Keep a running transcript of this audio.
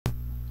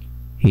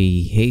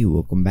Hey,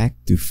 welcome back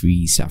to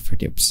Free Software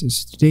Tips. So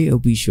today I'll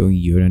be showing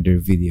you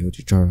another video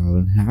tutorial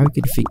on how you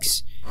can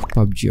fix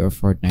PUBG or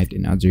Fortnite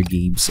and other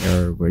games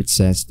error where it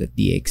says that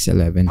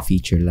DX11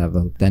 Feature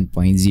Level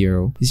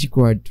 10.0 is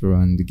required to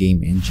run the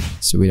game engine.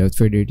 So without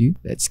further ado,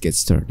 let's get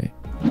started.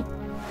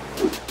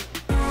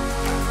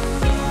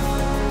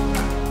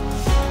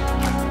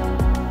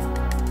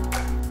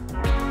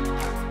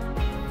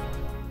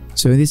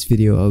 So in this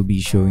video, I'll be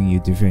showing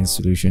you different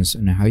solutions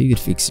on how you could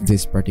fix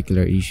this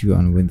particular issue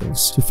on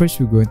Windows. So first,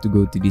 we're going to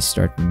go to the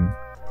Start menu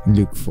and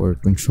look for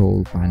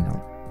Control Panel.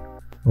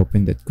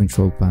 Open that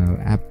Control Panel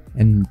app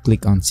and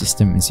click on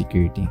System and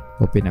Security.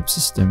 Open up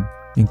System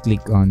and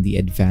click on the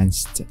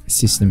Advanced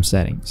System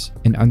Settings.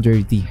 And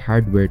under the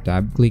Hardware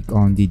tab, click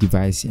on the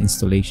Device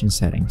Installation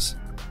Settings.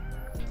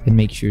 And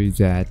make sure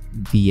that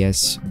the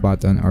Yes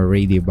button or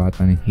Radio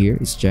button here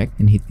is checked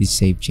and hit the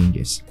Save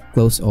Changes.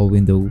 Close all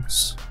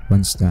windows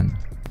once done.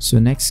 So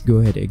next, go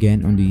ahead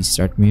again on the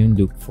Start menu and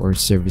look for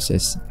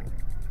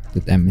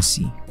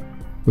services.msc.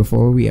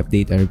 Before we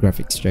update our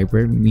graphics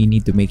driver, we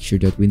need to make sure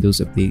that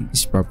Windows Update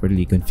is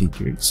properly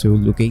configured. So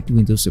locate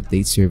Windows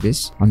Update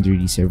service under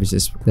the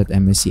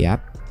services.msc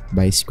app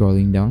by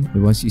scrolling down.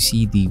 And once you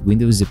see the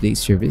Windows Update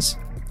service,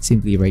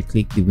 simply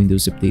right-click the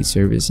Windows Update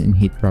service and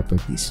hit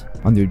Properties.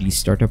 Under the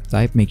Startup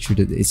type, make sure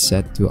that it's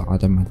set to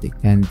Automatic.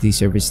 And the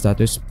service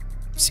status,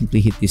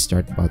 simply hit the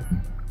Start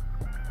button.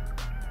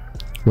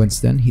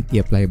 Once done, hit the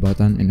Apply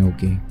button and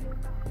OK.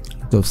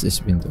 Close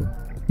this window.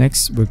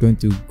 Next, we're going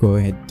to go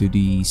ahead to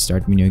the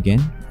Start menu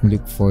again and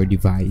look for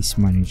Device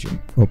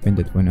Manager. Open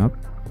that one up.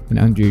 And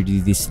under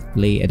the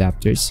Display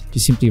Adapters,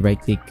 just simply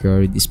right-click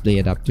your display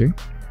adapter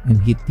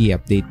and hit the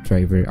Update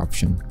Driver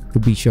option. It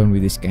will be shown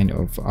with this kind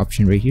of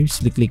option right here.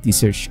 So click the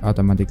search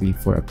automatically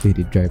for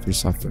updated driver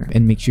software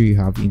and make sure you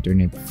have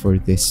internet for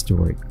this to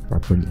work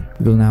properly.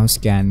 It will now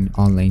scan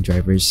online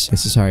drivers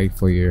necessary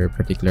for your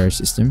particular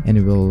system and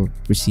it will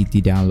proceed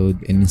the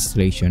download and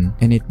installation,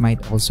 and it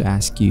might also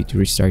ask you to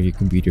restart your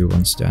computer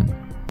once done.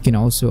 You can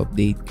also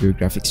update your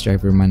graphics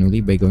driver manually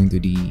by going to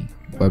the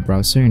web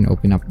browser and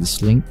open up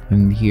this link,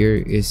 and here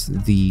is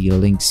the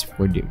links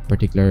for the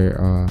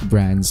particular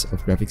brands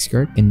of graphics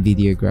card: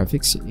 NVIDIA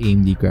graphics,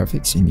 AMD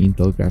graphics, and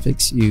Intel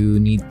graphics. You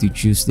need to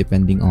choose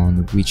depending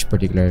on which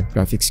particular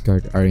graphics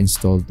card are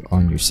installed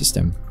on your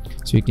system.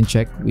 So you can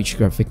check which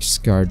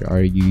graphics card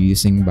are you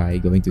using by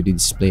going to the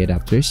display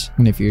adapters,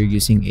 and if you're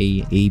using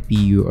a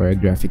APU or a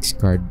graphics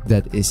card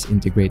that is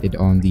integrated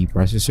on the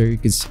processor, you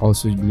can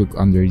also look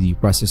under the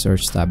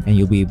processors tab and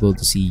you'll be able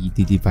to see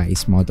the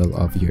device model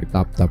of your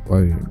laptop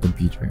or your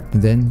computer,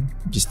 and then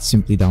just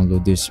simply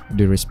download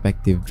the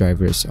respective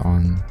drivers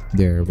on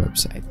their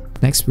website.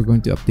 Next, we're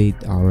going to update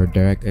our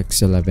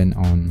DirectX 11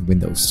 on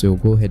Windows. So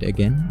go ahead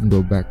again and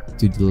go back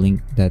to the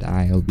link that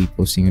I'll be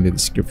posting in the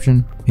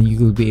description, and you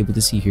will be able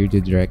to see here the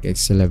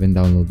DirectX 11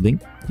 download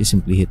link. You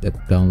simply hit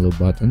that download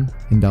button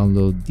and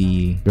download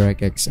the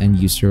DirectX End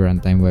User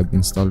Runtime Web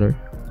Installer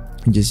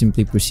and just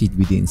simply proceed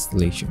with the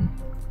installation.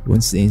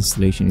 Once the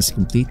installation is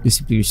complete, you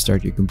simply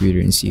restart your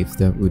computer and see if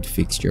that would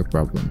fix your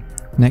problem.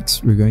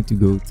 Next, we're going to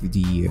go to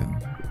the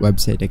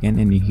website again,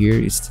 and here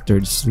is the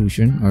third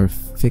solution or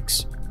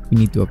fix. You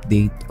need to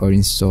update or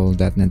install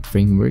 .NET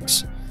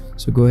frameworks.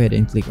 So go ahead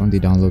and click on the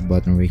download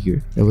button right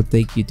here. That will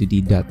take you to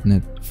the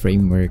 .NET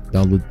Framework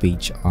download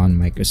page on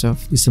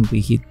Microsoft. You simply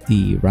hit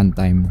the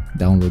runtime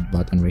download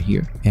button right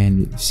here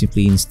and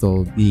simply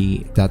install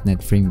the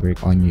 .NET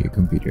Framework on your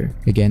computer.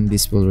 Again,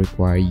 this will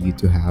require you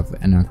to have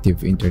an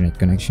active internet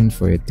connection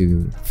for it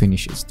to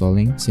finish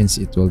installing, since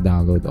it will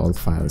download all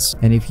files.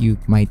 And if you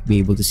might be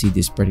able to see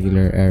this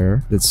particular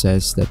error that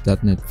says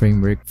that .NET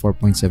Framework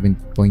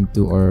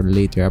 4.7.2 or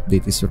later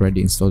update is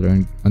already installed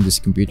on this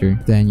computer,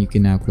 then you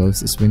can now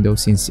close this window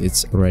since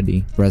it's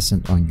already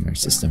present on your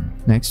system.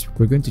 Next,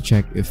 we're going to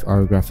check if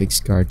our graphics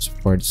card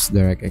supports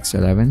DirectX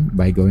 11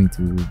 by going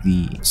to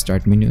the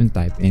Start menu and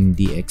type in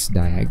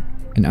DXdiag.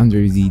 And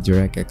under the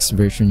DirectX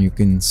version, you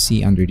can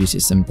see under the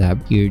System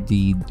tab here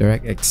the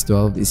DirectX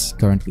 12 is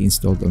currently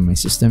installed on my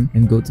system,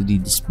 and go to the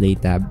Display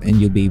tab and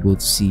you'll be able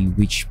to see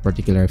which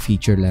particular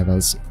feature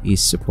levels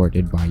is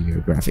supported by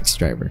your graphics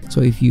driver.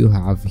 So if you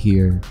have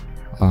here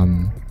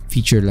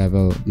feature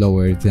level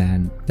lower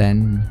than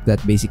 10,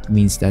 that basically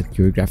means that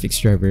your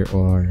graphics driver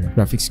or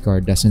graphics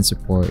card doesn't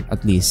support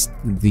at least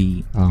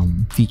the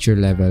feature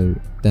level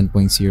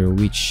 10.0,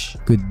 which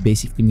could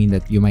basically mean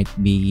that you might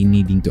be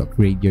needing to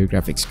upgrade your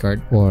graphics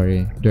card,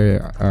 or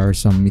there are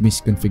some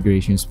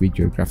misconfigurations with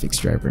your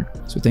graphics driver.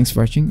 So thanks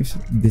for watching. If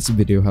this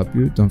video helped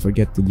you, don't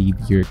forget to leave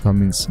your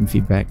comments and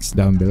feedbacks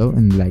down below,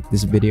 and like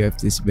this video if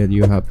this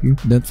video helped you.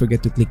 Don't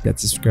forget to click that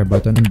subscribe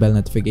button and bell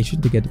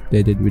notification to get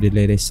updated with the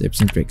latest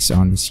tips and tricks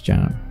on this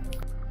channel.